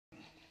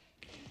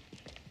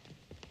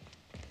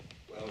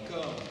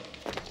Welcome.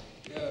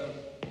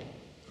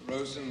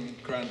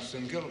 Rosencrantz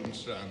and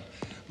Guildenstern.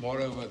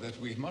 Moreover, that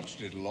we much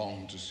did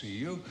long to see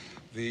you.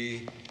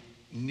 The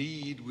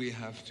need we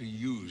have to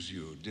use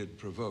you did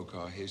provoke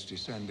our hasty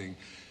sending.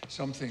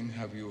 Something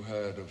have you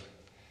heard of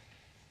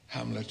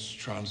Hamlet's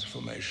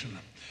transformation?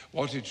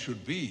 What it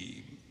should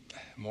be,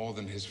 more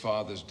than his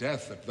father's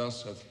death, that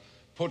thus hath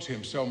put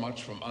him so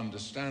much from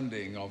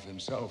understanding of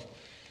himself,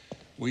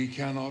 we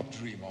cannot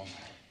dream of.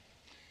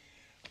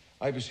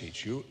 I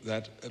beseech you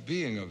that,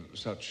 being of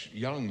such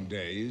young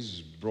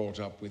days brought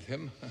up with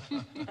him,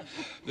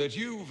 that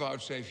you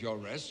vouchsafe your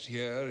rest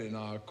here in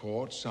our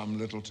court some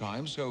little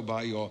time, so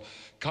by your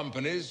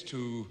companies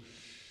to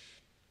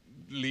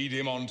lead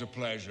him on to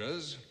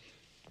pleasures,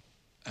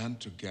 and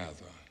to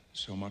gather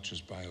so much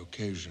as by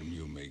occasion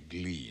you may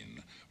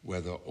glean,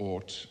 whether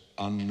aught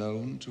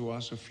unknown to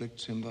us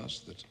afflicts him thus,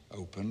 that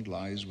opened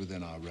lies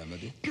within our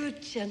remedy.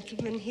 Good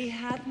gentleman, he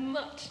hath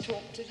much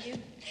talked of you,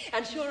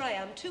 and sure I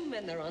am 2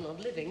 men there are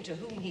not living to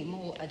whom he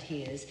more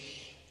adheres.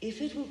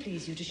 If it will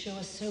please you to show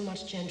us so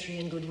much gentry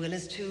and goodwill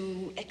as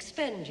to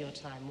expend your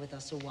time with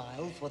us a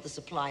while for the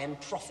supply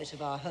and profit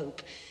of our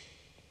hope,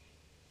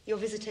 your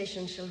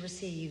visitation shall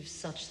receive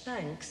such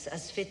thanks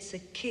as fits a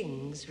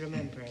king's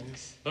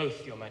remembrance.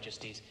 Both, your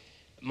majesties,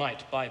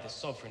 might, by the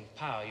sovereign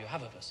power you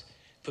have of us,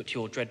 put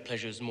your dread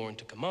pleasures more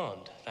into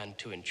command than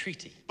to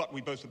entreaty. But we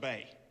both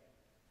obey.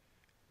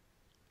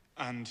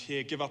 And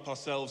here give up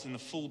ourselves in the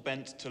full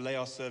bent to lay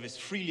our service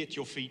freely at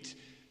your feet,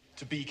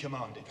 to be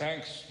commanded.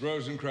 Thanks,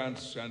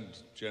 Rosencrantz and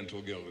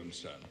gentle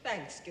Guildenstern.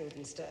 Thanks,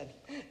 Guildenstern,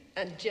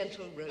 and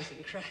gentle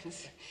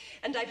Rosencrantz.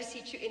 And I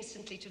beseech you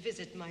instantly to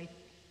visit my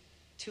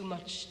too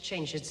much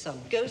changed son.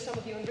 Go, some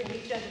of you, and bring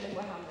me gentlemen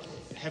where Hamlet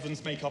is.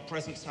 Heavens make our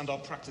presence and our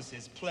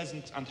practices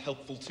pleasant and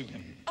helpful to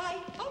him. Aye,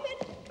 amen.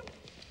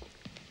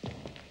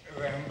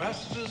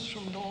 Ambassadors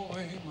from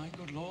Norway, my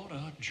good lord,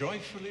 are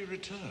joyfully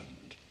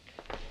returned.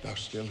 Thou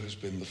still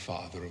hast been the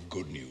father of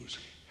good news.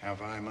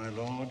 Have I, my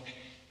lord?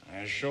 I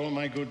assure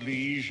my good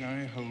liege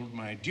I hold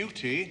my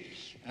duty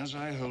as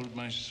I hold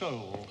my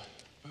soul,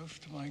 both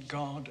to my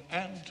God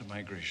and to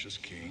my gracious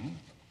king.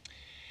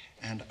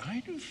 And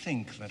I do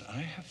think that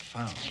I have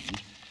found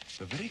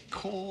the very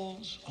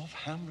cause of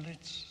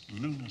Hamlet's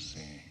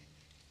lunacy.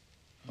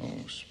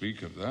 Oh,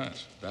 speak of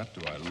that. That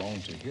do I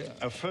long to hear.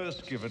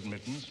 First give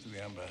admittance to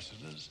the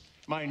ambassadors.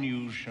 My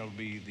news shall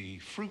be the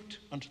fruit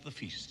unto the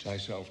feast.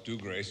 Thyself do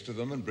grace to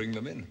them and bring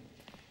them in.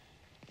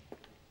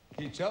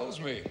 He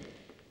tells me,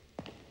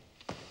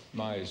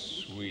 my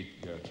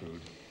sweet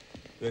Gertrude,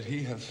 that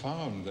he hath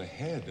found the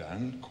head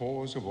and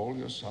cause of all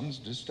your son's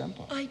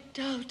distemper. I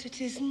doubt it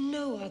is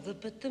no other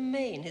but the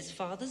main, his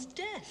father's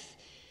death,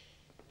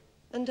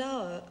 and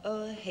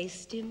our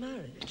hasty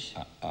marriage.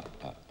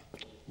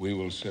 We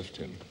will sift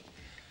him.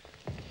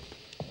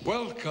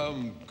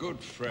 Welcome, good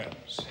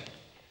friends.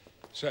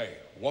 Say,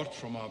 what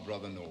from our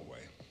brother Norway?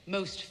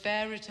 Most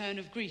fair return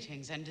of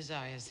greetings and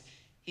desires.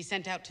 He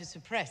sent out to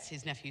suppress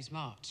his nephew's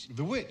march.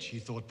 The which, he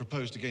thought,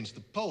 proposed against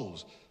the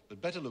Poles,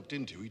 but better looked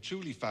into, he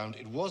truly found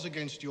it was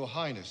against your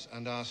highness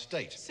and our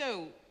state.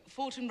 So,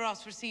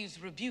 Fortinbras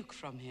receives rebuke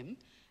from him,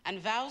 and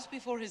vows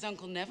before his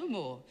uncle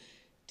nevermore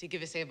to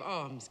give us of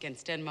arms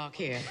against Denmark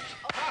here.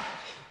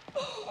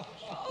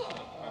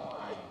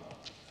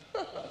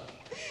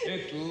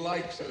 It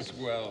likes us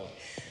well.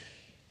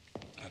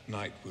 At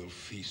night we'll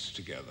feast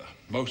together.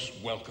 Most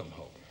welcome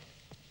home.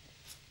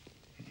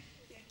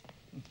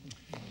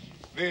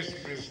 This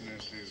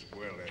business is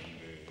well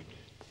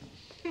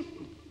ended.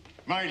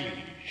 My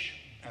liege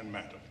and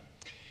madam,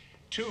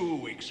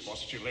 2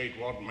 expostulate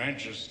what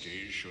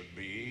majesty should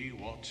be,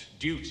 what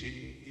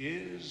duty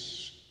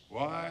is.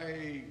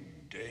 Why,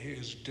 day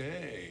is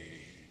day,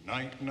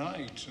 night,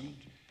 night, and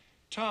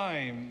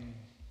time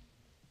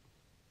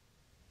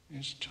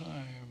is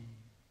time.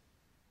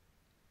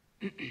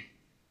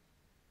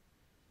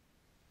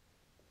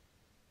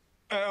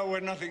 We're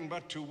nothing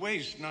but to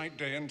waste night,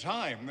 day, and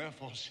time.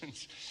 Therefore,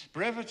 since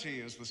brevity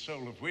is the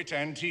soul of wit,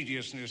 and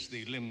tediousness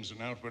the limbs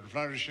and outward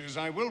flourishes,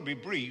 I will be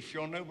brief.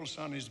 Your noble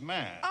son is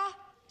mad.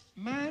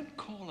 Mad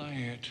call I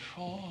it,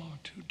 for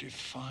to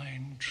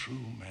define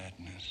true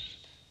madness.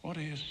 What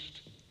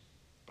is't?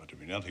 But to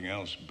be nothing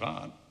else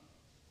but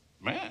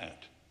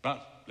mad.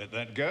 But let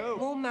that go.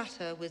 More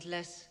matter with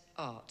less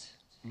art.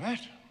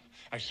 Madam,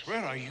 I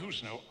swear I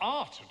use no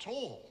art at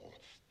all.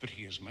 But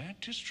he is mad,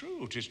 'tis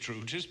true,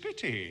 'tis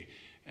pity.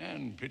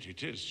 And pity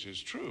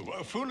 'tis true.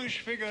 A foolish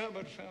figure,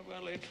 but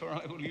farewell it, for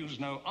I will use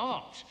no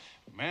art.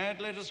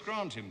 Mad let us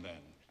grant him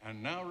then.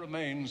 And now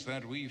remains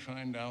that we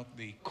find out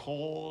the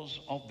cause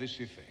of this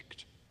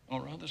effect.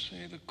 Or rather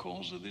say the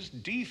cause of this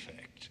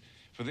defect.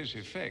 For this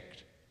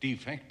effect,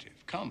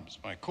 defective, comes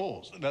by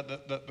cause.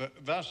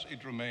 Thus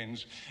it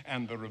remains,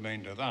 and the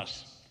remainder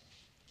thus.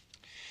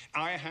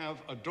 I have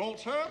a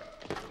daughter,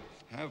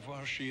 have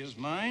while she is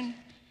mine,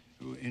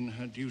 who in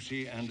her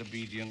duty and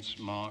obedience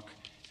mark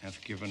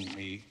hath given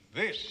me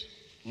this.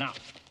 Now,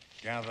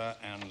 gather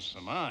and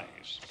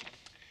surmise.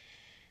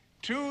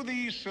 To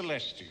the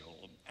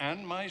celestial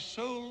and my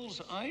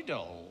soul's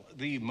idol,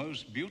 the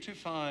most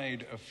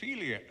beautified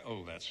Ophelia.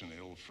 Oh, that's an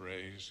ill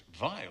phrase,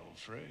 vile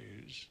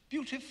phrase.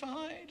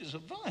 Beautified is a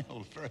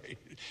vile phrase.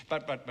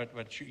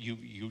 But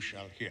you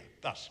shall hear.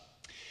 Thus,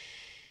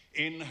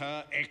 in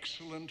her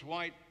excellent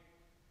white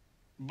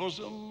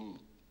bosom,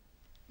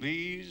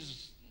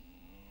 these,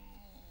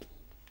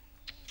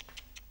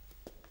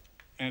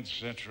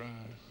 etc.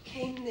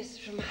 Came this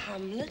from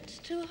Hamlet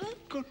to her?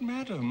 Good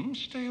madam,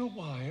 stay a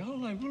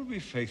while, I will be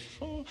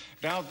faithful.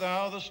 Doubt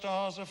thou the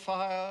stars of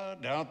fire,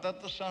 doubt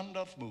that the sun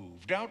doth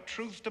move, doubt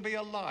truth to be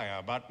a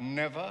liar, but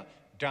never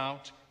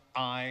doubt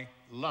I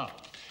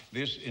love.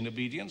 This in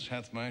obedience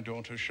hath my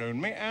daughter shown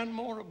me, and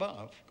more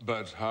above.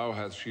 But how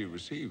hath she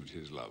received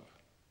his love?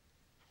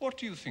 What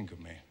do you think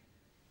of me?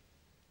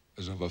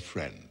 As of a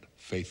friend,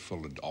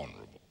 faithful and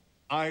honorable.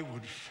 I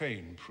would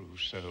fain prove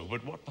so,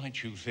 but what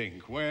might you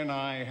think when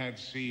I had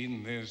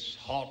seen this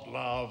hot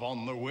love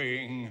on the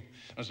wing?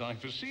 As I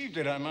perceived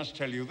it, I must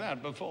tell you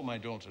that before my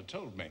daughter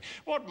told me.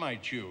 What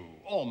might you,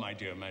 or my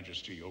dear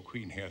majesty, your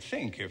queen here,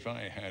 think if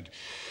I had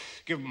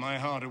given my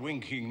heart a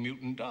winking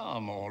mutant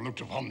arm, or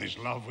looked upon this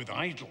love with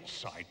idle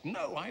sight?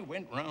 No, I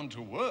went round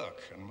to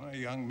work, and my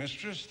young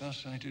mistress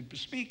thus I did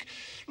bespeak.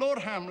 Lord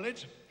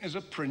Hamlet is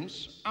a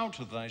prince out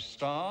of thy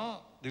star.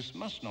 This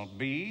must not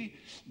be.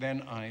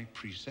 Then I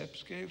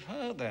precepts gave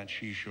her that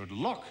she should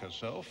lock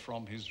herself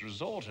from his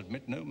resort,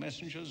 admit no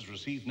messengers,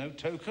 receive no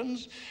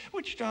tokens,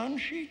 which done,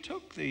 she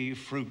took the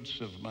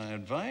fruits of my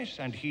advice,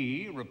 and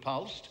he,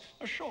 repulsed,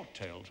 a short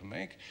tale to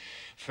make,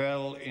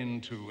 fell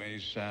into a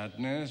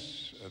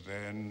sadness,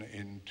 then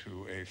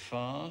into a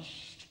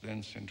fast,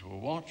 thence into a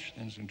watch,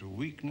 thence into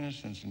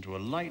weakness, thence into a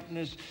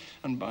lightness,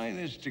 and by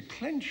this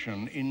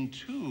declension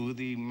into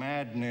the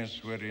madness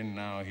wherein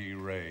now he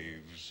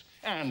raves,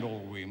 and all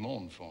we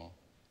mourn for.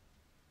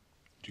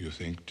 Do you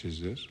think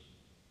 'tis this?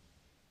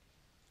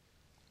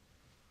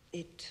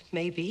 It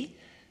may be.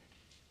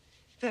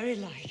 Very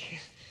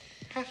like.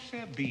 Hath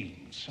there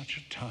been such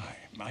a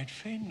time, I'd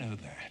fain know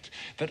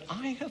that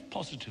I have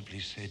positively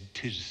said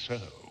 'tis so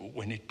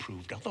when it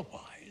proved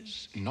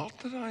otherwise? Not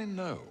that I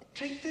know.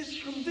 Take this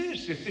from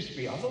this, if this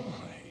be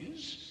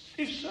otherwise.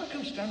 If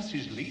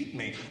circumstances lead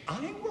me,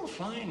 I will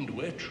find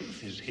where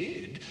truth is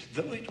hid,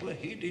 though it were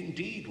hid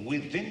indeed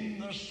within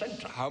the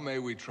centre. How may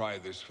we try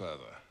this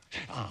further?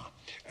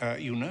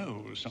 You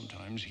know,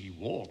 sometimes he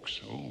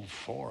walks,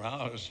 4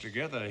 hours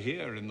together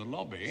here in the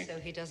lobby. So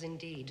he does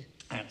indeed.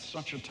 At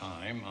such a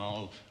time,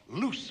 I'll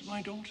loose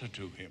my daughter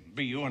to him.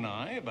 Be you and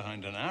I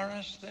behind an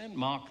arras, then,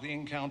 mark the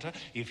encounter.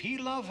 If he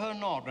love her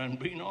not, and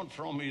be not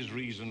from his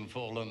reason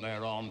fallen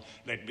thereon,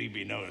 let me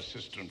be no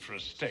assistant for a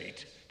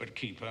state, but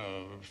keep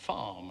a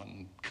farm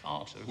and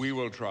carters. We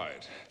will try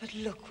it. But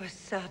look where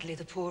sadly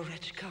the poor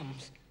wretch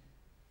comes.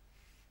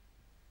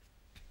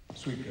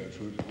 Sweet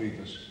Gertrude,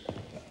 leave us.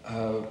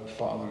 Her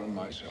father and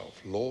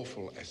myself,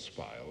 lawful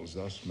espiles,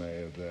 thus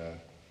may of their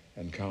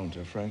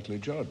encounter frankly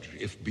judge,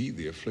 if be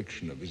the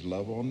affliction of his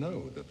love or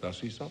no, that thus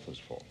he suffers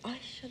for. I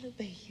shall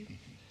obey you.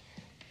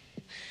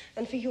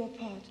 And for your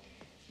part,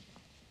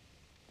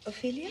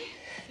 Ophelia?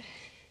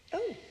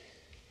 Oh.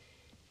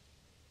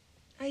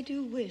 I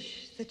do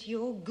wish that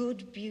your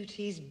good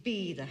beauties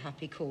be the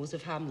happy cause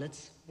of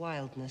Hamlet's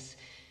wildness.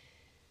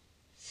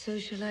 So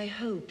shall I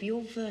hope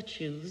your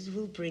virtues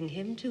will bring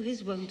him to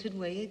his wonted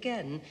way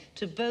again,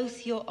 to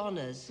both your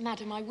honours.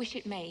 Madam, I wish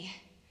it may.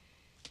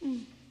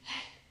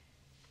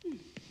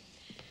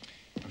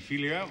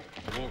 Ophelia,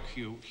 walk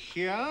you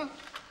here.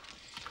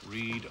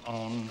 Read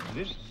on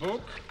this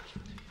book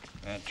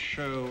that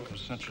show of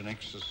such an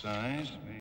exercise.